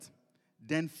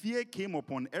Then fear came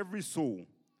upon every soul.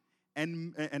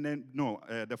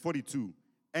 The 42.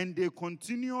 And they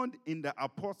continued in the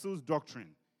apostles' doctrine.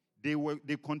 They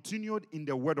continued in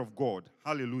the word of God.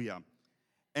 Hallelujah.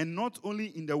 And not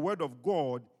only in the word of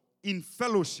God, in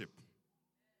fellowship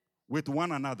with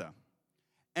one another.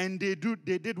 And they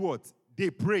did what? They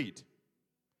prayed.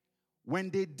 When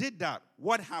they did that,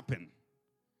 what happened?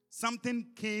 Something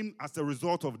came as a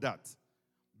result of that.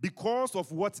 Because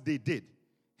of what they did,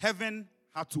 heaven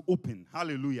had to open.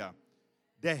 Hallelujah.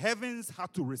 The heavens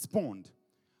had to respond.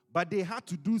 But they had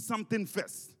to do something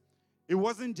first. It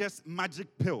wasn't just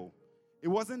magic pill. It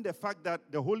wasn't the fact that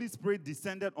the Holy Spirit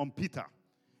descended on Peter.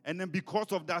 And then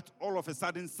because of that, all of a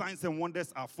sudden, signs and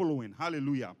wonders are following.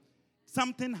 Hallelujah.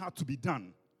 Something had to be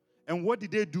done. And what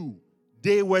did they do?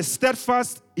 They were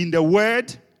steadfast in the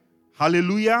word.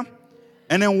 Hallelujah.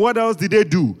 And then what else did they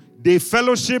do? They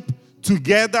fellowship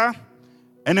together.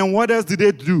 And then what else did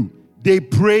they do? They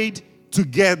prayed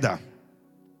together.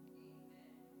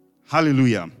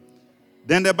 Hallelujah.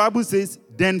 Then the Bible says,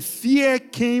 then fear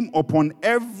came upon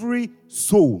every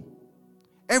soul.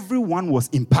 Everyone was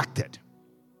impacted.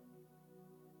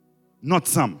 Not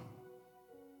some.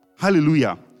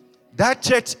 Hallelujah. That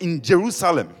church in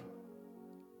Jerusalem,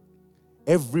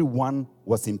 everyone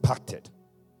was impacted.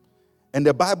 And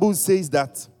the Bible says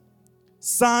that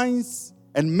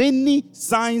many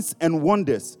signs and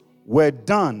wonders were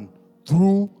done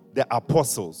through the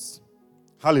apostles.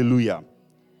 Hallelujah.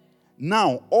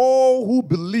 Now, all who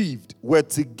believed were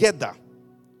together,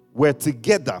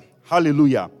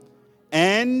 hallelujah,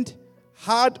 and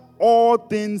had all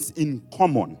things in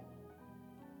common.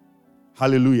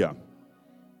 Hallelujah.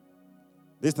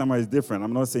 This time it's different.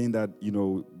 I'm not saying that,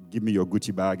 give me your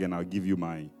Gucci bag and I'll give you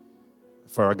my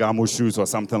Ferragamo shoes or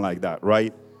something like that,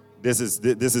 right? This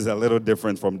is a little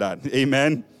different from that.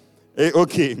 Amen?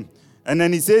 Okay. And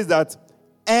then he says that,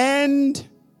 and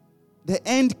the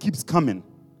end keeps coming.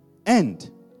 And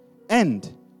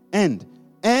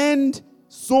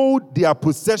sold their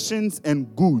possessions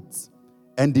and goods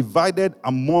and divided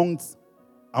amongst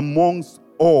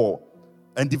all,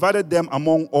 and divided them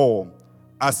among all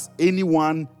as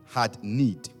anyone had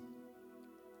need.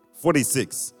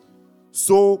 46.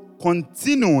 So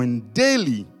continuing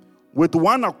daily with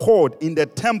one accord in the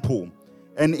temple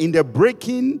and in the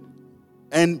breaking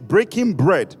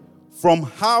bread from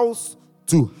house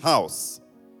to house,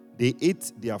 they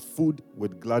ate their food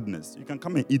with gladness. You can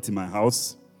come and eat in my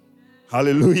house.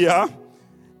 Hallelujah.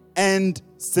 And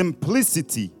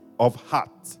simplicity of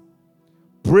heart,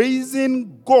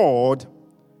 praising God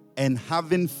and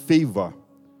having favor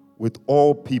with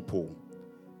all people.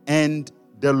 And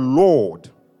the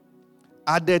Lord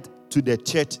added to the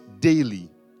church daily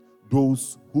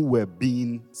those who were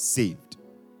being saved.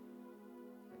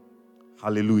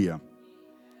 Hallelujah.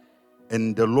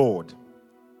 And the Lord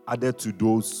added to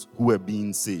those who were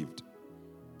being saved.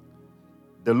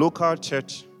 The local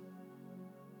church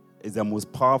is the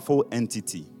most powerful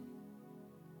entity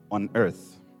on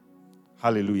earth.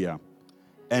 Hallelujah.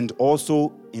 And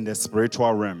also in the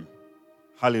spiritual realm.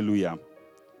 Hallelujah.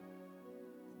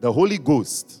 The Holy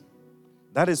Ghost.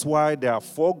 That is why there are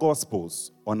 4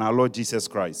 gospels on our Lord Jesus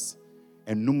Christ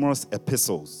and numerous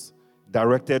epistles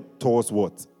directed towards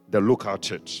what? The local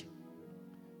church.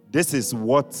 This is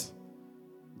what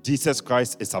Jesus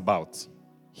Christ is about.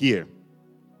 Here,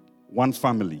 one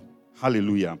family.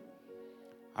 Hallelujah.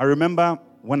 I remember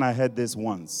when I heard this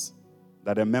once,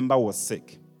 that a member was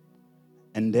sick.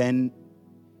 And then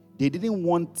they didn't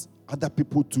want other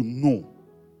people to know.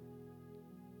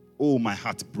 Oh, my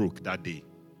heart broke that day.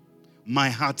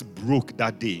 My heart broke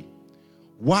that day.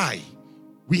 Why?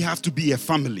 We have to be a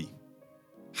family.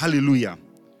 Hallelujah.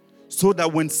 So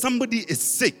that when somebody is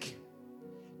sick,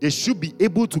 they should be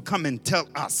able to come and tell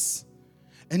us.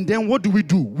 And then what do?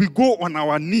 We go on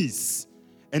our knees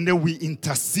and then we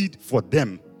intercede for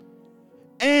them.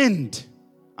 And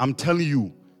I'm telling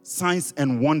you, signs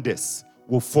and wonders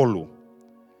will follow.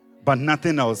 But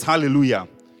nothing else. Hallelujah.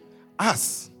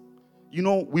 Us,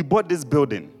 we bought this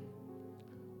building.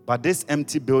 But this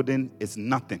empty building is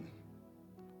nothing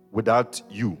without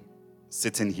you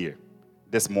sitting here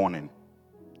this morning.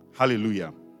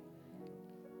 Hallelujah.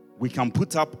 We can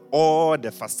put up all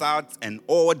the facades and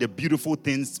all the beautiful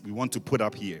things we want to put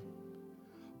up here.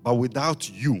 But without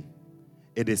you,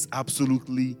 it is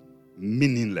absolutely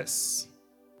meaningless.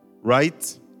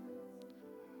 Right?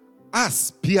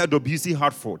 As PRWC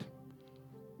Hartford,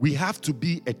 we have to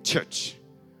be a church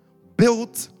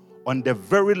built on the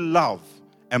very love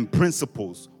and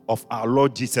principles of our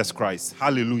Lord Jesus Christ.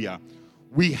 Hallelujah.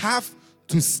 We have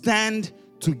to stand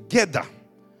together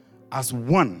as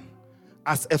one,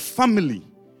 as a family,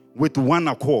 with one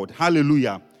accord.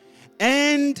 Hallelujah.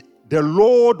 And the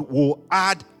Lord will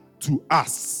add to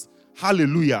us,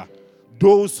 hallelujah,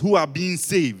 those who are being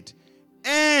saved.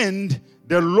 And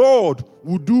the Lord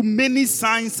will do many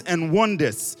signs and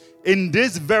wonders in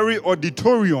this very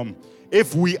auditorium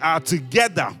if we are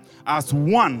together as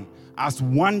one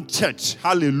church.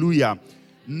 Hallelujah.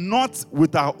 Not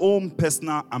with our own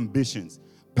personal ambitions.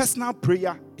 Personal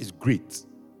prayer is great.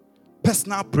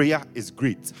 Personal prayer is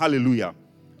great. Hallelujah.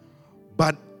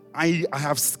 But I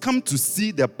have come to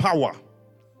see the power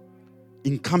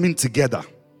in coming together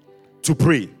to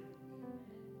pray.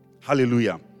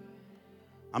 Hallelujah.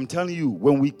 I'm telling you,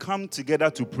 when we come together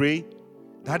to pray,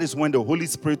 that is when the Holy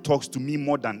Spirit talks to me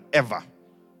more than ever.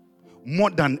 More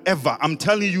than ever. I'm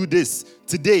telling you this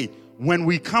today, when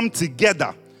we come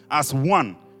together as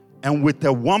one and with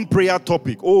a one prayer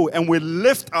topic, and we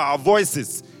lift our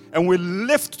voices and we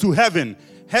lift to heaven,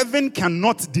 heaven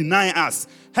cannot deny us.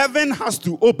 Heaven has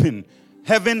to open.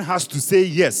 Heaven has to say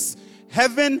yes.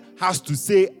 Heaven has to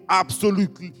say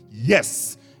absolutely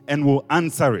yes, and will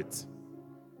answer it.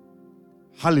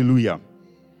 Hallelujah.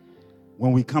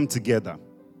 When we come together,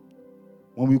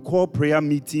 when we call prayer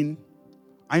meeting,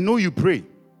 I know you pray.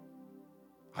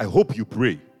 I hope you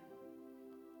pray.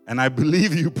 And I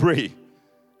believe you pray.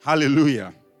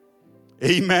 Hallelujah.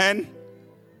 Amen.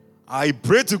 I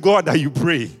pray to God that you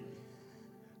pray.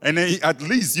 And at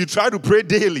least you try to pray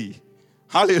daily.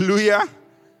 Hallelujah.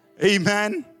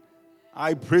 Amen.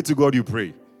 I pray to God you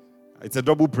pray. It's a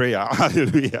double prayer.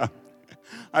 Hallelujah.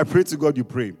 I pray to God you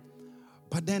pray.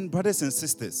 But then, brothers and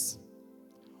sisters,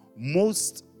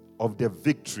 most of the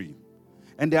victory,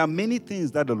 and there are many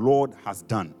things that the Lord has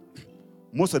done,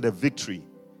 most of the victory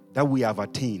that we have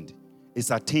attained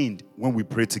is attained when we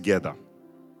pray together.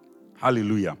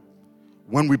 Hallelujah.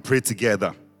 When we pray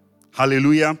together.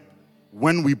 Hallelujah.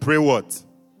 When we pray what?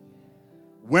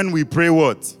 When we pray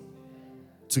what?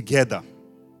 Together.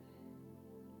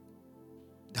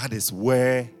 That is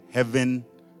where heaven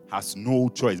has no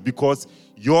choice, because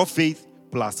your faith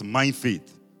plus my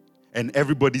faith and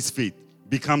everybody's faith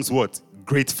becomes what?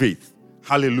 Great faith.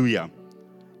 Hallelujah.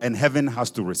 And heaven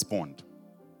has to respond.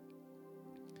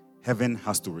 Heaven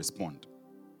has to respond.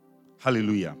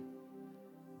 Hallelujah.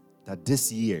 That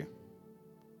this year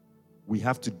we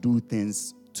have to do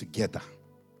things together.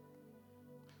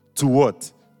 To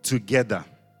what? Together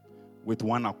with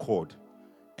one accord.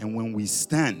 And when we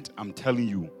stand, I'm telling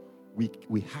you,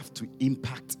 we have to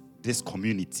impact this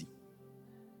community.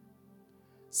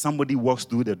 Somebody walks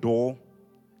through the door,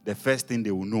 the first thing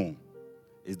they will know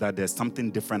is that there's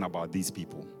something different about these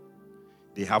people.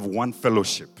 They have one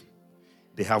fellowship.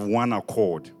 They have one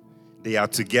accord. They are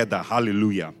together.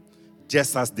 Hallelujah.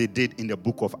 Just as they did in the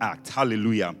book of Acts.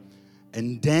 Hallelujah.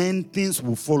 And then things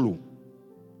will follow.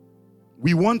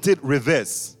 We want it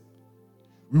reverse.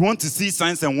 We want to see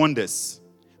signs and wonders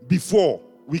before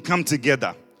we come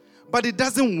together. But it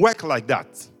doesn't work like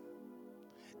that.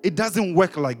 It doesn't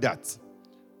work like that.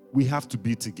 We have to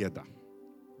be together.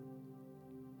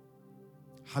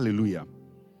 Hallelujah.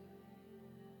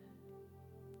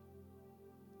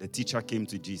 The teacher came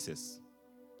to Jesus.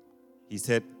 He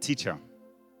said, "Teacher."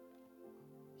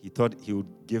 He thought he would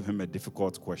give him a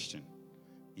difficult question.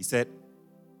 He said,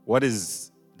 "What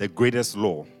is the greatest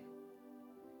law?"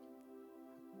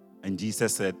 And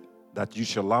Jesus said that you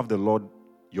shall love the Lord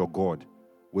your God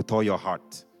with all your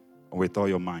heart and with all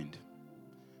your mind.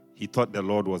 He thought the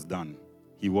Lord was done.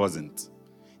 He wasn't.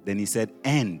 Then he said,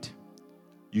 "And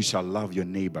you shall love your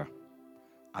neighbor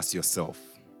as yourself."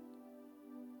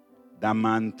 That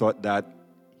man thought that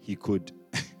he could.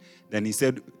 Then he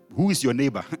said, "Who is your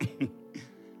neighbor?"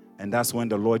 And that's when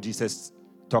the Lord Jesus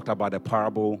talked about the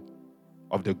parable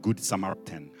of the Good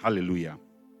Samaritan. Hallelujah.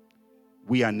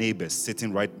 We are neighbors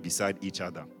sitting right beside each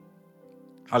other.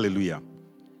 Hallelujah.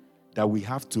 That we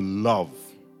have to love.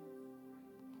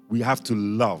 We have to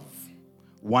love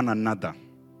one another.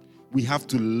 We have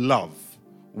to love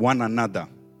one another.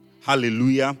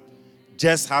 Hallelujah.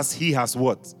 Just as he has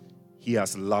what? He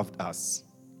has loved us.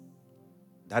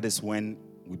 That is when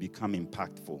we become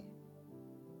impactful.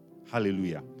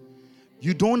 Hallelujah.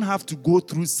 You don't have to go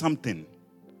through something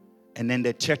and then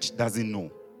the church doesn't know.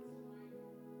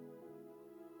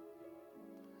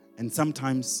 And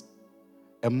sometimes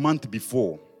a month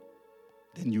before,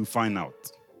 then you find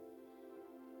out.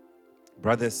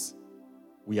 Brothers,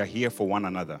 we are here for one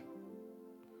another.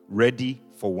 Ready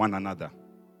for one another.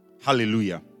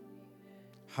 Hallelujah.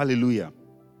 Hallelujah.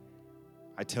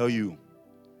 I tell you,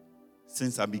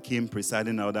 since I became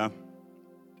presiding elder,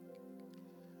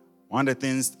 one of the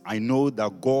things I know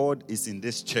that God is in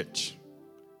this church.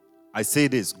 I say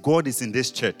this, God is in this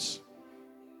church.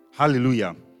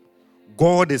 Hallelujah.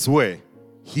 God is where?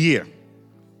 Here.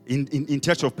 In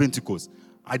Church of Pentecost.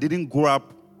 I didn't grow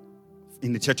up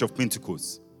in the Church of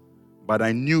Pentecost, but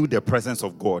I knew the presence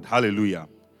of God. Hallelujah.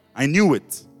 I knew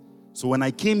it. So when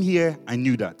I came here, I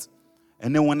knew that.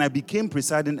 And then when I became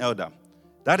presiding elder,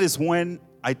 that is when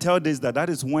I tell this, that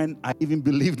is when I even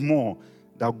believed more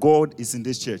that God is in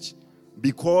this church.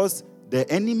 Because the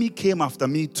enemy came after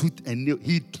me tooth and nail.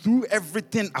 He threw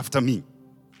everything after me.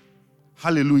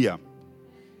 Hallelujah.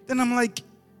 Then I'm like,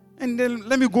 and then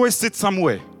let me go and sit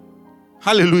somewhere.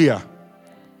 Hallelujah.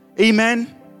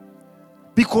 Amen.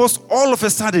 Because all of a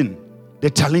sudden, the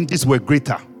challenges were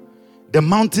greater. The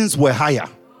mountains were higher.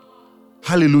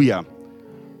 Hallelujah.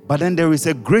 But then there is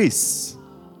a grace.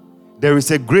 There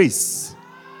is a grace.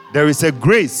 There is a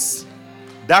grace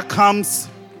that comes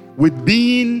with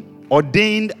being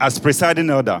ordained as presiding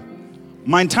elder.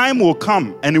 My time will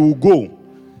come and it will go.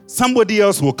 Somebody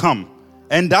else will come.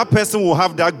 And that person will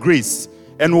have that grace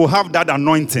and will have that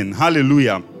anointing.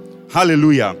 Hallelujah.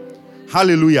 Hallelujah.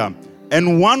 Hallelujah.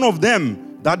 And one of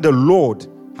them that the Lord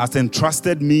has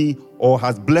entrusted me or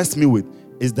has blessed me with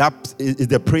is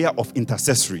the prayer of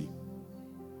intercessory.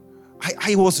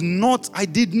 I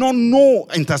did not know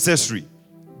intercessory.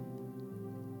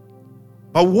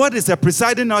 But what is a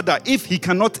presiding elder if he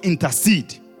cannot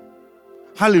intercede?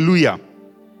 Hallelujah.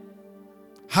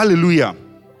 Hallelujah.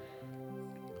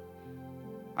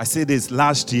 I said this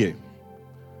last year.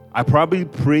 I probably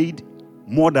prayed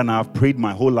more than I've prayed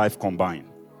my whole life combined.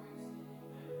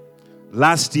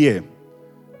 Last year,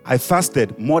 I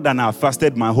fasted more than I've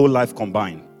fasted my whole life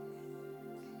combined.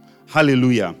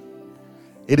 Hallelujah.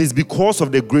 It is because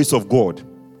of the grace of God.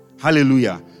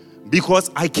 Hallelujah.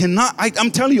 Because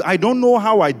I'm telling you, I don't know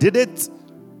how I did it,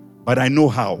 but I know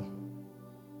how.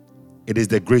 It is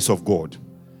the grace of God.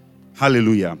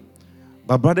 Hallelujah.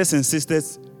 But brothers and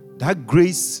sisters, that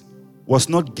grace was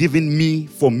not given me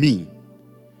for me.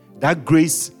 That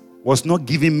grace was not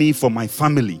given me for my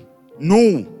family.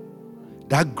 No.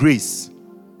 That grace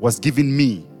was given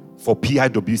me for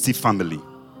PIWC family.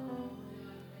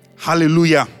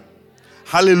 Hallelujah.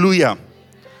 Hallelujah.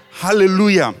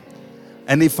 Hallelujah.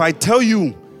 And if I tell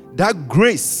you that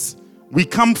grace, we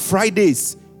come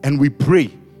Fridays and we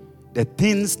pray the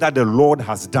things that the Lord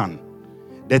has done,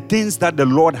 the things that the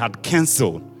Lord had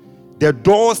canceled, the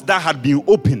doors that had been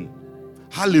opened.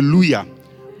 Hallelujah.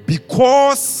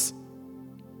 Because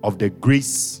of the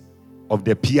grace of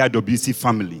the PIWC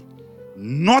family.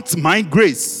 Not my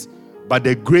grace, but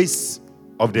the grace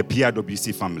of the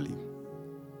PIWC family.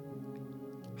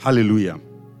 Hallelujah.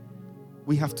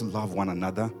 We have to love one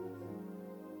another.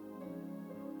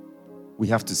 We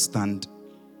have to stand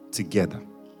together.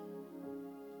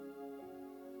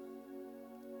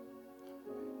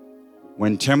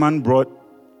 When Chairman brought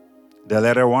the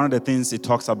letter, one of the things he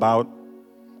talks about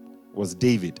was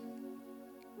David.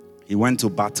 He went to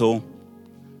battle.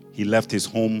 He left his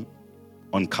home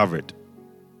uncovered.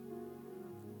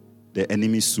 The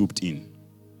enemy swooped in,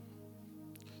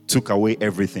 took away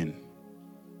everything.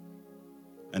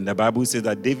 And the Bible says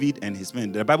that David and his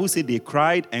men, the Bible said they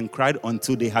cried and cried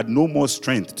until they had no more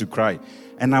strength to cry.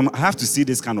 And I have to see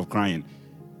this kind of crying.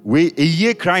 A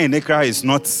year crying, a cry is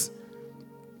not,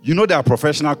 there are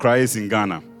professional criers in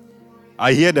Ghana.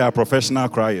 I hear there are professional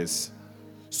criers.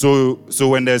 So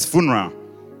when there's funeral,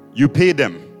 you pay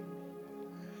them.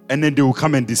 And then they will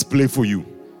come and display for you.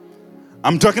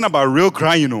 I'm talking about real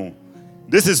crying,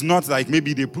 This is not like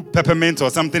maybe they put peppermint or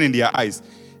something in their eyes.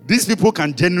 These people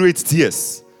can generate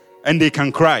tears and they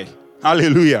can cry.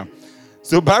 Hallelujah.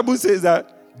 So Bible says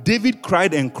that David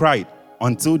cried and cried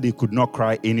until they could not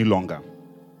cry any longer.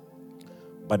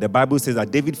 But the Bible says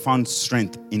that David found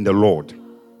strength in the Lord.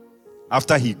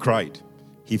 After he cried,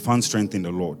 he found strength in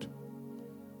the Lord.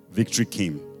 Victory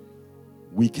came.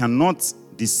 We cannot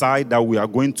decide that we are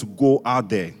going to go out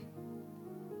there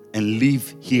and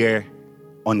live here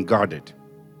unguarded.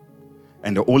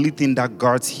 And the only thing that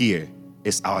guards here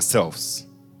is ourselves.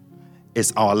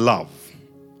 It's our love.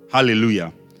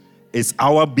 Hallelujah. It's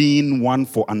our being one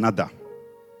for another.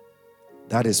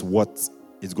 That is what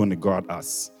is going to guard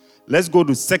us. Let's go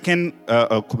to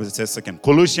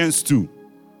Colossians 2.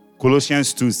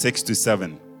 Colossians 2, 6 to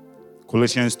 7.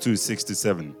 Colossians 2, 6 to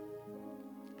 7.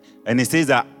 And it says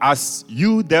that as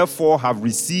you therefore have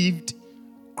received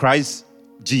Christ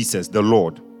Jesus the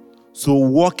Lord, so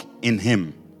walk in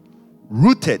him,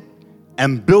 rooted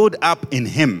and built up in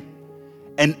him,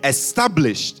 and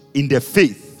established in the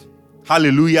faith.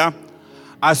 Hallelujah.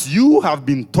 As you have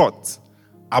been taught,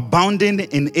 abounding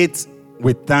in it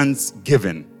with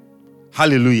thanksgiving.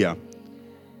 Hallelujah.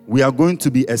 We are going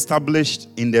to be established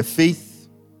in the faith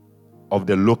of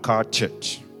the local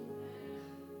church.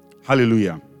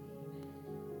 Hallelujah.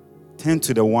 Turn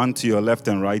to the one to your left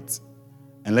and right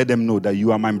and let them know that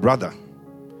you are my brother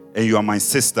and you are my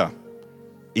sister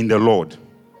in the Lord.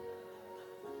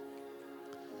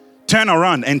 Turn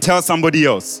around and tell somebody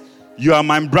else, you are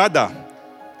my brother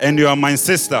and you are my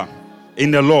sister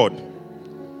in the Lord.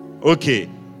 Okay,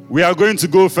 we are going to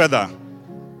go further.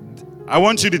 I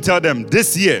want you to tell them,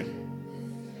 this year,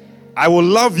 I will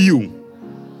love you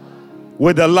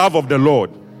with the love of the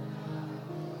Lord.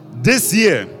 This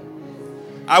year,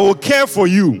 I will care for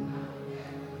you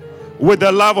with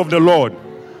the love of the Lord.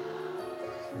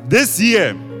 This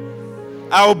year,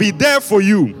 I will be there for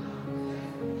you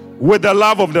with the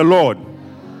love of the Lord.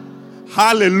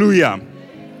 Hallelujah.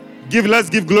 Let's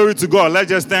give glory to God. Let's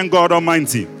just thank God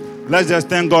Almighty. Let's just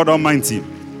thank God Almighty.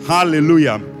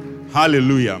 Hallelujah.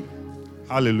 Hallelujah.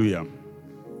 Hallelujah.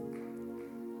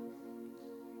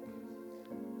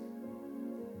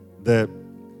 The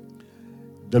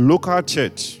local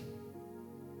church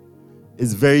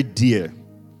is very dear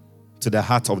to the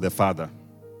heart of the Father.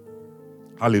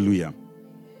 Hallelujah.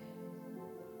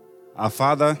 Our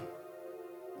Father,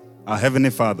 our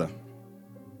Heavenly Father,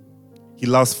 He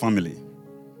loves family.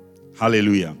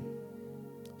 Hallelujah.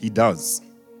 He does.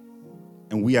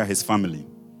 And we are His family.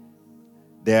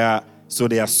 There are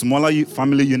smaller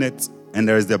family units and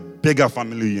there is the bigger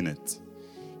family unit.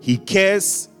 He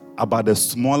cares about the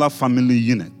smaller family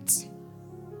unit.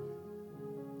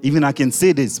 Even I can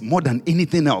say this more than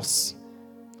anything else.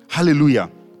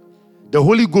 Hallelujah. The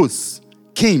Holy Ghost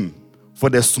came for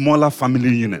the smaller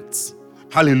family units.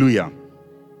 Hallelujah.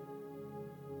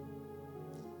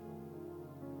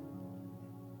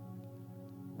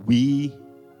 We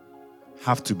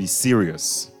have to be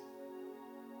serious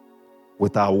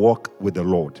with our walk with the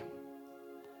Lord.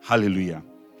 Hallelujah.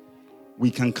 We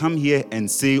can come here and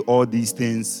say all these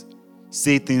things,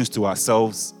 say things to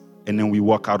ourselves, and then we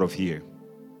walk out of here.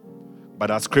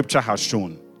 But as scripture has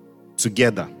shown,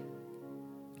 together.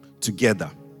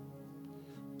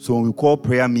 So when we call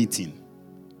prayer meeting,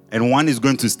 and one is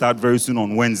going to start very soon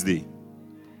on Wednesday,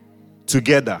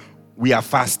 together we are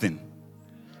fasting.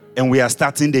 And we are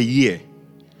starting the year.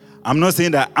 I'm not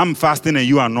saying that I'm fasting and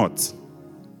you are not.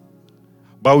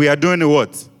 But we are doing it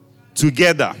what?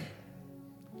 Together.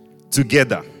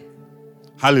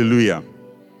 Hallelujah.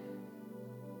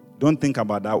 Don't think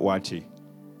about that wache.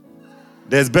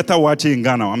 There's better wache in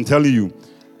Ghana, I'm telling you.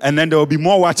 And then there will be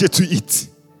more wache to eat.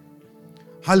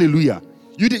 Hallelujah.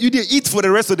 You did eat for the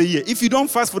rest of the year. If you don't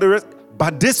fast for the rest,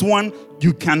 but this one,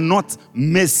 you cannot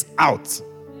miss out.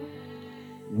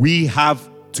 We have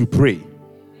to pray.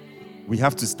 We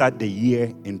have to start the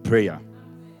year in prayer.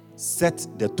 Set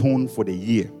the tone for the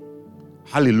year.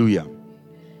 Hallelujah.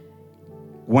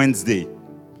 Wednesday,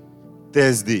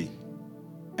 Thursday,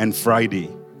 and Friday.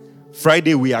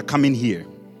 Friday, we are coming here.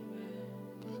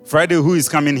 Friday, who is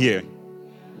coming here?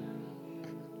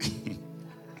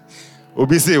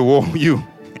 Obi say, whoa, you.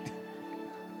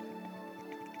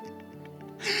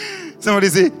 Somebody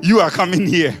say, you are coming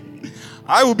here.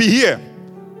 I will be here.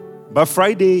 But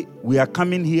Friday, we are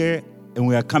coming here and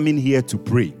we are coming here to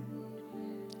pray.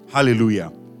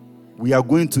 Hallelujah. We are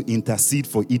going to intercede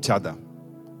for each other.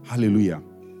 Hallelujah.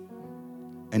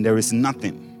 And there is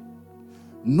nothing,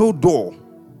 no door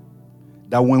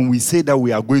that when we say that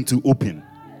we are going to open,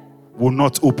 will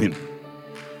not open.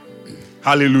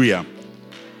 Hallelujah.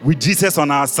 With Jesus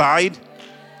on our side,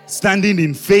 standing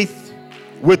in faith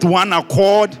with one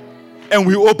accord, and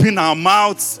we open our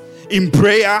mouths in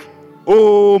prayer.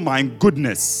 Oh my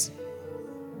goodness.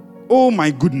 Oh my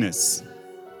goodness.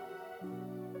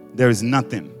 There is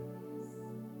nothing.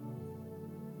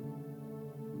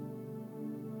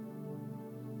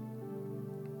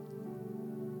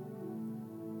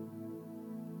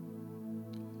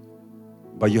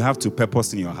 But you have to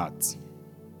purpose in your heart.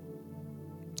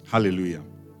 Hallelujah.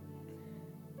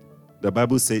 The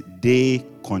Bible said they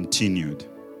continued.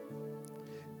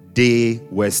 They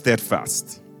were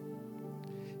steadfast.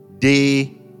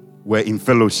 They were in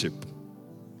fellowship.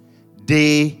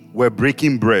 They were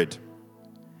breaking bread.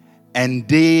 And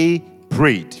they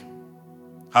prayed.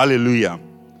 Hallelujah.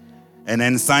 And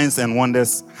then signs and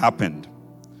wonders happened.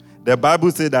 The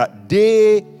Bible said that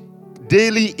they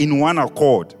daily in one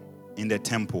accord in the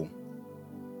temple.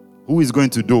 Who is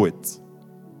going to do it?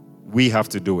 We have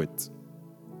to do it.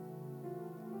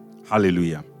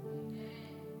 Hallelujah.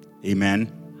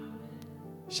 Amen.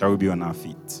 Shall we be on our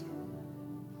feet?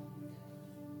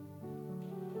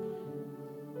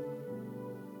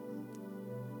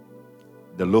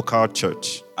 The local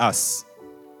church, us.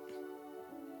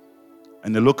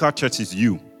 And the local church is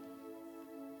you.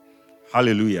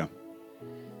 Hallelujah.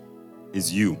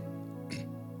 Is you.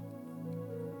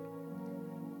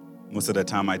 Most of the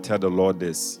time I tell the Lord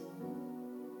this.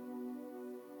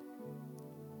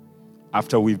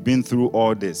 After we've been through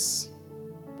all this,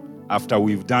 after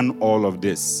we've done all of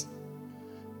this,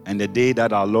 and the day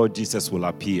that our Lord Jesus will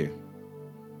appear,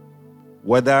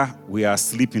 whether we are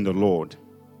asleep in the Lord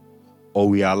or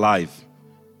we are alive,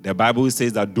 the Bible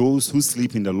says that those who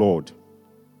sleep in the Lord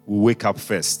will wake up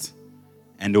first,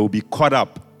 and they will be caught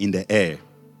up in the air.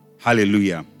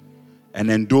 Hallelujah. And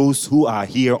then those who are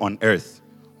here on earth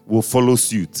will follow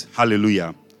suit.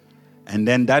 Hallelujah. And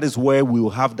then that is where we will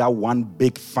have that one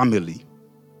big family.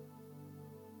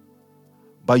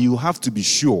 But you have to be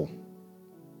sure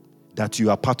that you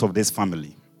are part of this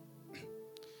family.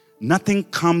 Nothing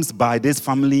comes by this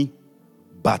family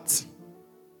but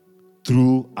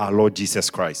through our Lord Jesus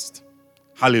Christ.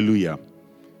 Hallelujah.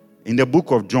 In the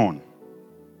book of John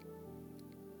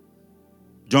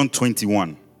 20,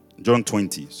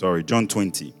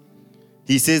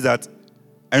 he says that,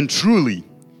 and truly,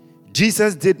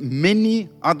 Jesus did many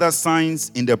other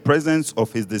signs in the presence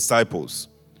of his disciples,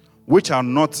 which are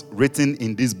not written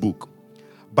in this book.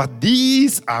 But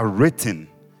these are written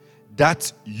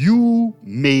that you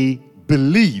may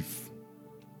believe.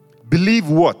 Believe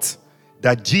what?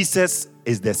 That Jesus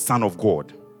is the Son of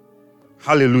God.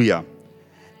 Hallelujah.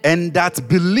 And that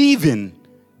believing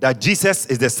that Jesus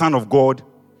is the Son of God,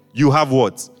 you have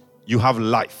what? You have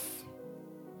life.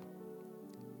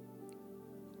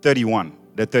 31.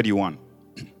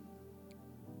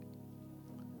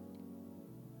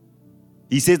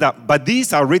 He says that, but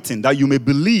these are written that you may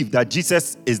believe that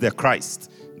Jesus is the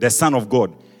Christ, the Son of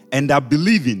God, and that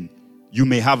believing you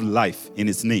may have life in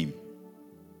his name.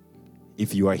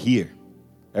 If you are here,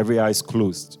 every eye is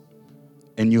closed,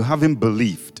 and you haven't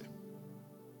believed,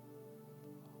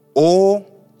 or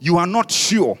you are not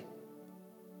sure,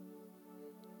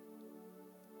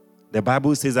 the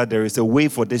Bible says that there is a way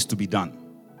for this to be done.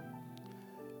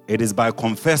 It is by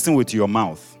confessing with your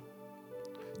mouth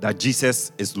that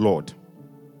Jesus is Lord,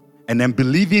 and then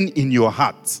believing in your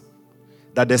heart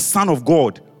that the Son of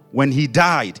God, when he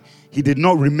died, he did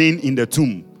not remain in the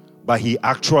tomb, but he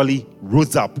actually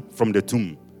rose up from the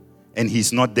tomb, and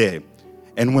he's not there.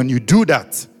 And when you do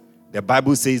that, the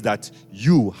Bible says that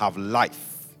you have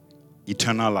life,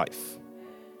 eternal life.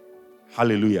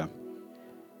 Hallelujah.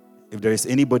 If there is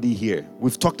anybody here,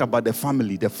 we've talked about the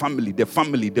family,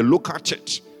 the local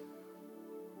church.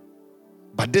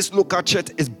 But this local church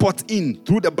is bought in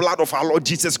through the blood of our Lord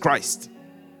Jesus Christ.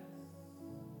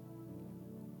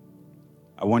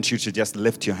 I want you to just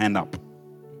lift your hand up.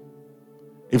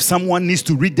 If someone needs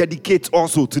to rededicate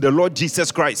also to the Lord Jesus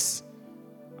Christ,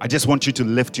 I just want you to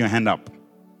lift your hand up.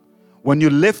 When you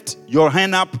lift your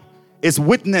hand up, it's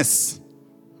witness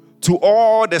to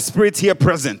all the spirits here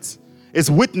present. It's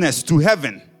witness to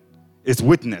heaven. It's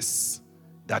witness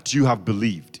that you have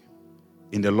believed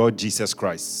in the Lord Jesus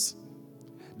Christ.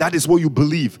 That is what you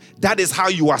believe. That is how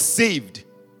you are saved.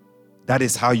 That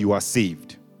is how you are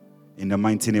saved. In the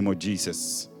mighty name of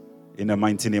Jesus. In the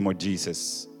mighty name of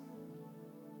Jesus.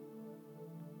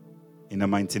 In the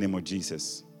mighty name of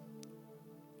Jesus.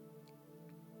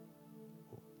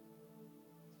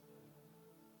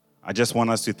 I just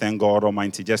want us to thank God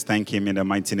Almighty. Just thank him in the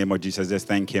mighty name of Jesus. Just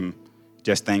thank him.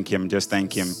 Just thank him. Just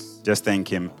thank him. Just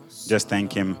thank him. Just thank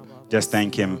him. Just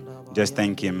thank him. Just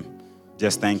thank him.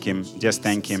 Just thank him. Just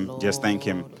thank him. Just thank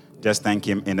him. Just thank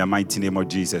him in the mighty name of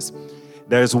Jesus.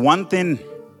 There's one thing.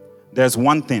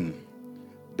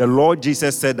 The Lord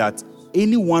Jesus said that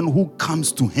anyone who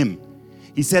comes to him,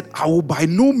 he said, I will by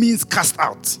no means cast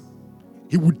out.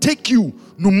 He will take you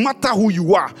no matter who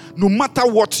you are, no matter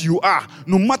what you are,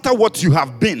 no matter what you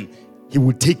have been. He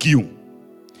will take you.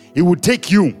 He will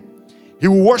take you. He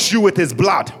will wash you with his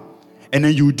blood. And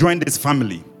then you will join this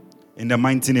family in the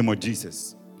mighty name of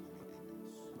Jesus.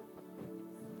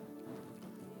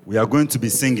 We are going to be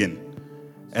singing.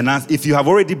 And if you have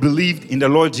already believed in the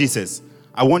Lord Jesus,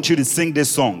 I want you to sing this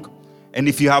song. And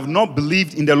if you have not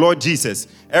believed in the Lord Jesus,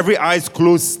 every eye is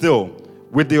closed still,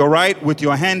 with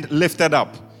your hand lifted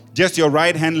up, just your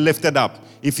right hand lifted up.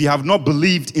 If you have not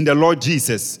believed in the Lord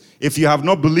Jesus, if you have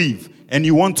not believed and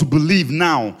you want to believe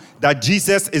now that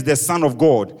Jesus is the Son of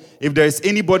God, if there is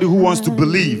anybody who wants to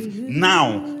believe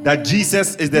now that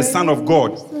Jesus is the Son of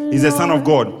God, is the Son of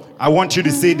God, I want you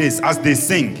to say this as they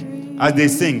sing. As they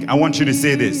sing, I want you to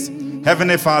say this.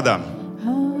 Heavenly Father,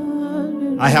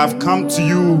 I have come to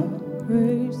you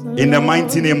in the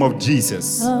mighty name of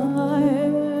Jesus.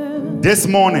 This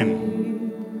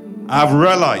morning, I have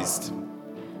realized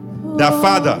that,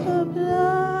 Father,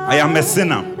 I am a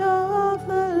sinner.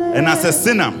 And as a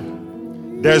sinner,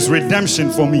 there is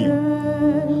redemption for me.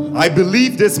 I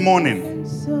believe this morning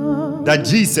that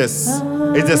Jesus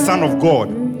is the Son of God.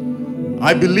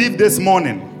 I believe this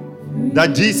morning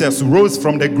that Jesus rose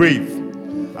from the grave.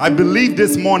 I believe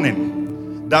this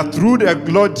morning that through the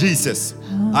Lord Jesus,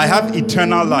 I have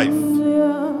eternal life.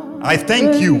 I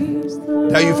thank you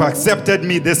that you've accepted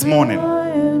me this morning.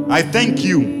 I thank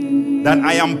you that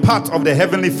I am part of the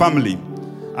heavenly family.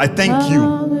 I thank you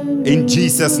in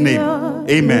Jesus' name.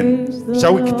 Amen.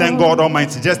 Shall we thank God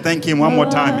Almighty? Just thank Him one more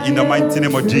time in the mighty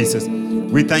name of Jesus.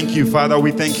 We thank you, Father.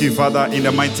 We thank you, Father, in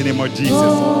the mighty name of Jesus.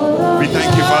 We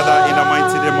thank you, Father, in the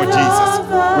mighty name of Jesus.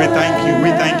 We thank you, we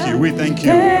thank you, we thank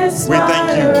you. We thank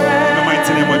you in the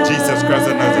mighty name of Jesus Christ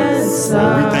of Nazareth.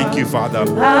 We thank you, Father, in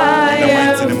the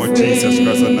mighty name of Jesus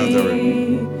Christ of Nazareth.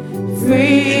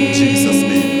 In Jesus'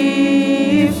 name.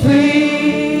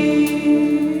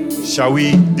 Shall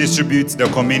we distribute the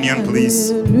communion,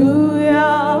 please?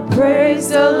 Hallelujah, praise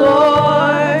the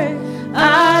Lord.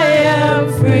 I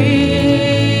am free.